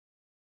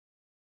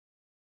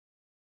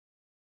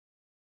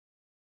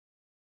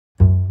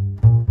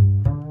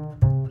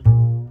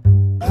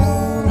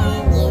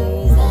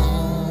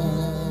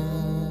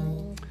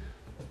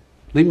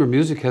Lemur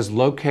Music has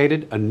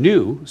located a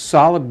new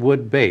solid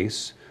wood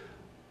bass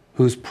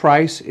whose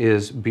price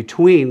is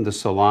between the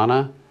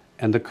Solana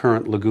and the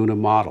current Laguna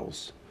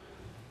models.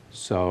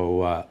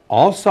 So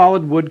all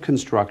solid wood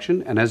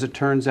construction, and as it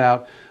turns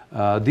out,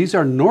 these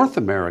are North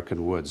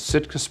American woods,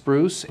 Sitka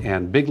spruce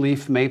and big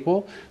leaf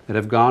maple that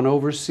have gone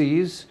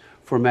overseas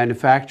for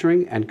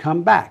manufacturing and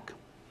come back.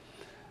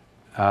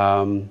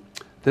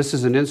 This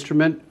is an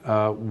instrument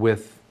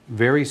with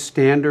very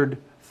standard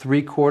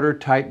 3/4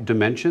 type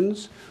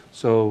dimensions.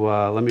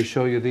 So let me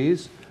show you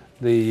these.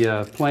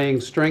 The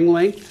playing string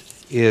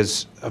length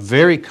is a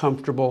very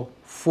comfortable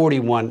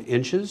 41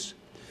 inches.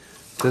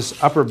 This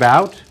upper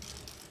bout,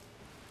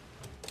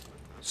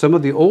 some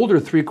of the older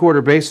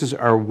 3/4 basses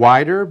are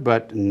wider,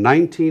 but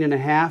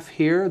 19.5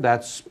 here.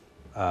 That's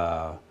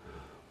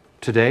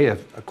today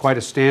quite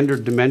a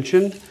standard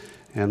dimension.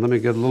 And let me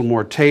get a little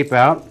more tape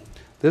out.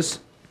 This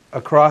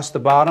across the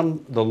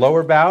bottom, the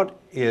lower bout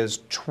is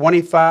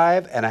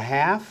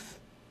 25.5.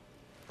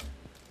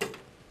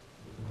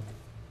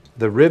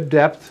 The rib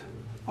depth,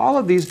 all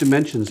of these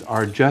dimensions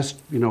are just,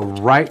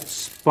 right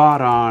spot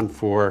on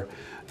for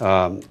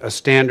a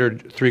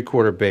standard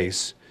 3/4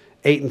 bass.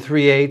 8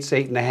 3/8,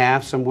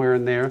 8.5, somewhere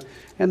in there.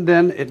 And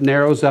then it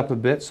narrows up a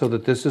bit so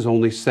that this is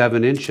only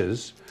 7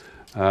 inches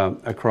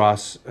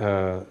across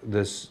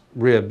this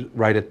rib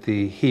right at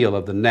the heel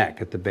of the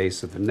neck, at the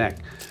base of the neck.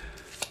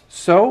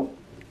 So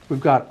we've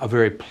got a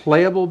very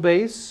playable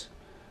bass,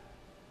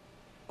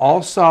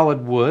 all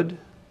solid wood,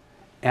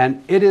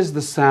 and it is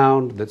the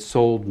sound that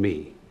sold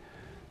me.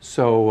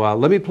 So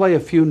let me play a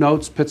few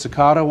notes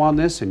pizzicato on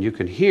this, and you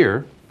can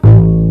hear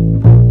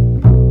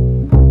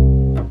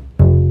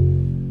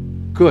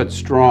good,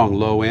 strong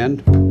low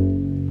end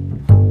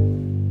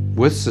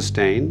with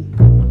sustain.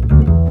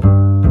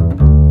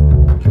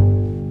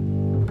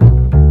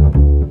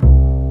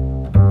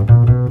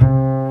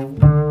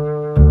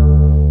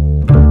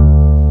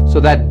 So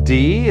that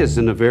D is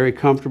in a very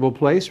comfortable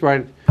place,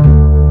 right?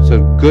 So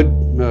good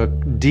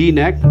D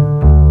neck.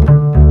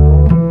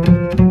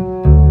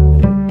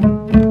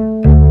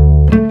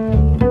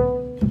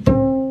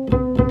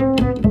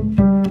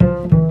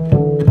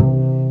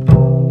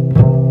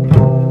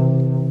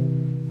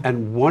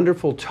 And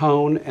wonderful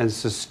tone and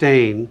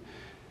sustain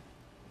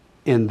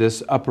in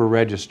this upper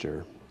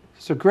register.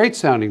 It's a great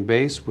sounding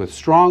bass with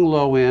strong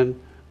low end,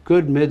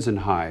 good mids and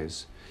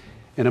highs.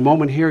 In a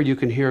moment here, you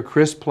can hear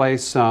Chris play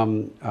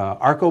some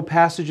arco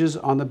passages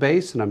on the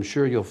bass, and I'm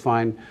sure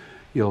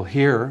you'll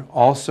hear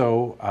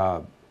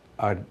also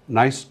a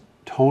nice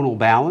tonal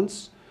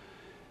balance.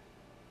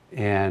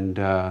 And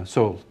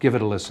so give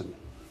it a listen.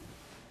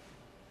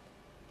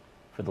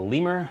 For the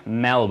Lemur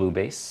Malibu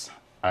bass,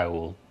 I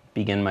will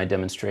begin my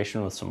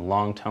demonstration with some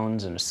long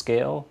tones and a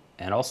scale,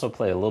 and also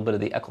play a little bit of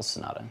the Eccles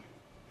Sonata.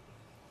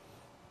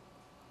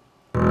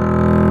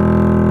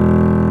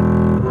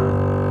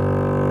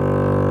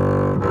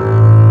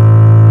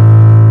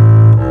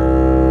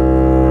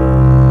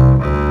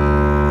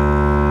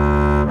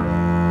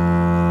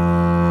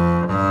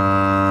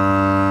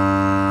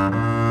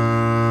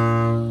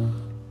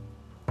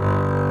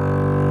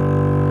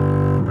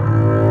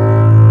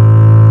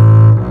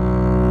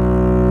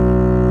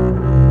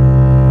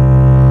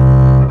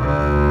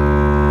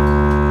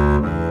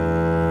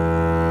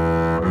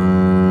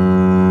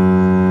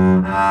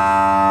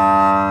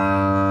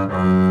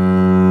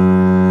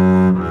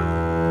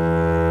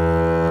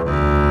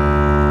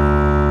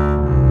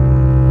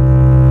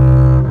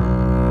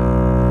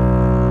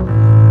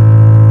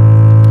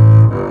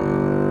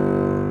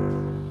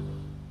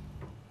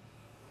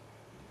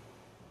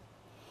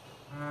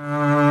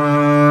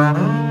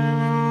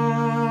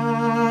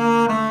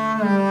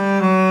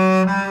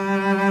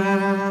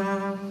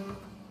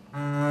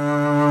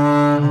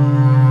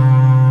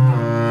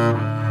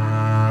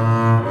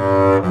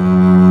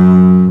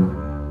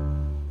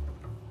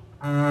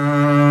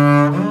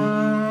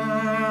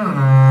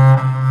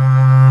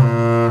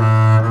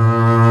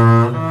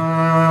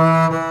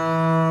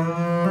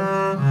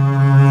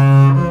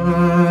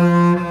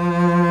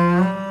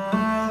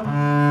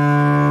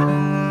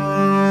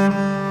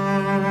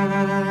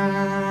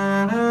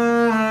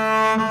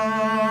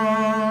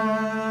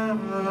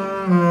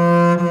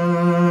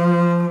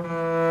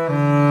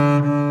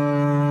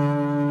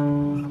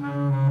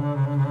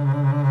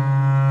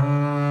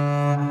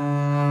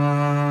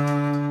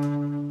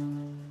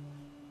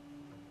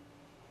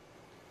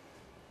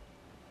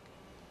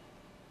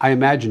 I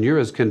imagine you're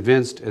as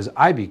convinced as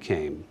I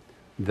became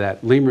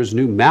that Lemur's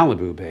new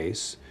Malibu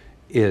bass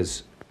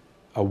is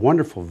a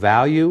wonderful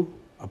value,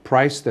 a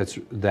price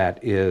that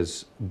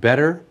is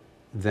better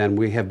than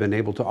we have been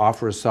able to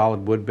offer a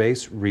solid wood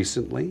bass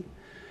recently,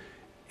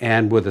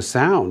 and with a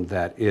sound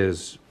that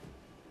is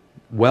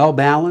well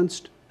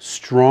balanced,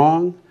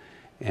 strong,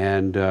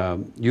 and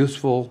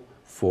useful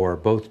for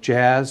both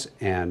jazz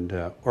and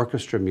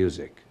orchestra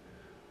music.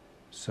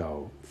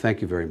 So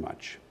thank you very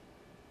much.